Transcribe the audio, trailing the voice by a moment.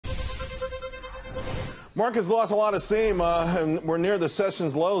Markets lost a lot of steam, and we're near the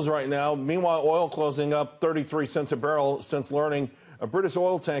session's lows right now. Meanwhile, oil closing up 33 cents a barrel since learning a British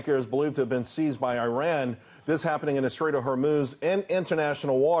oil tanker is believed to have been seized by Iran. This happening in the Strait of Hormuz in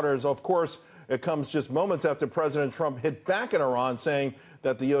international waters. Of course, it comes just moments after President Trump hit back at Iran, saying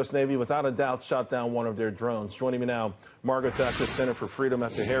that the U.S. Navy, without a doubt, shot down one of their drones. Joining me now, Margaret Thatcher, Center for Freedom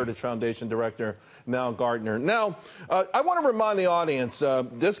at the Heritage Foundation Director, Now Gardner. Now, I want to remind the audience,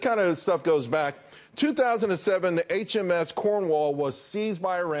 this kind of stuff goes back. 2007, the HMS Cornwall was seized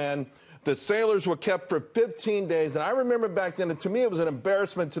by Iran. The sailors were kept for 15 days. And I remember back then, to me, it was an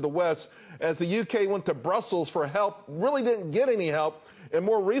embarrassment to the West as the UK went to Brussels for help, really didn't get any help. And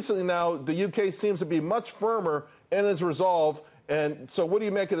more recently now, the UK seems to be much firmer in its resolve. And so what do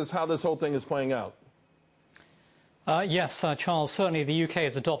you make of this, how this whole thing is playing out? Yes, Charles, certainly the UK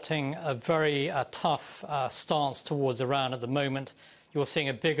is adopting a very tough stance towards Iran at the moment. You're seeing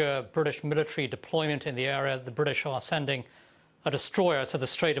a bigger British military deployment in the area. The British are sending a destroyer to the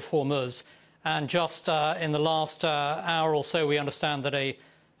Strait of Hormuz. And just in the last hour or so, we understand that a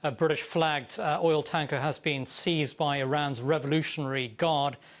British-flagged oil tanker has been seized by Iran's Revolutionary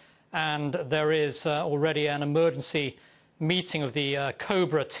Guard. And there is already an emergency meeting of the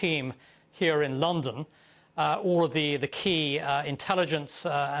Cobra team here in London. All of the key intelligence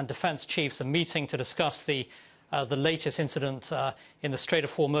and defense chiefs are meeting to discuss the latest incident in the Strait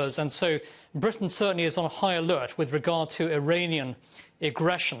of Hormuz. And so Britain certainly is on high alert with regard to Iranian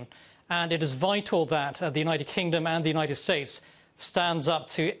aggression. And it is vital that the United Kingdom and the United States stands up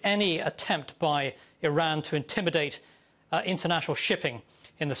to any attempt by Iran to intimidate international shipping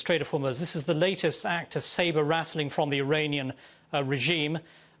in the Strait of Hormuz. This is the latest act of saber rattling from the Iranian regime.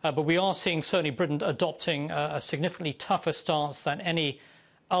 But we are seeing certainly Britain adopting a significantly tougher stance than any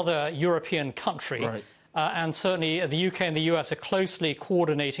other European country. Right. And certainly the UK and the US are closely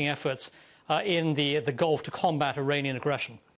coordinating efforts in the Gulf to combat Iranian aggression.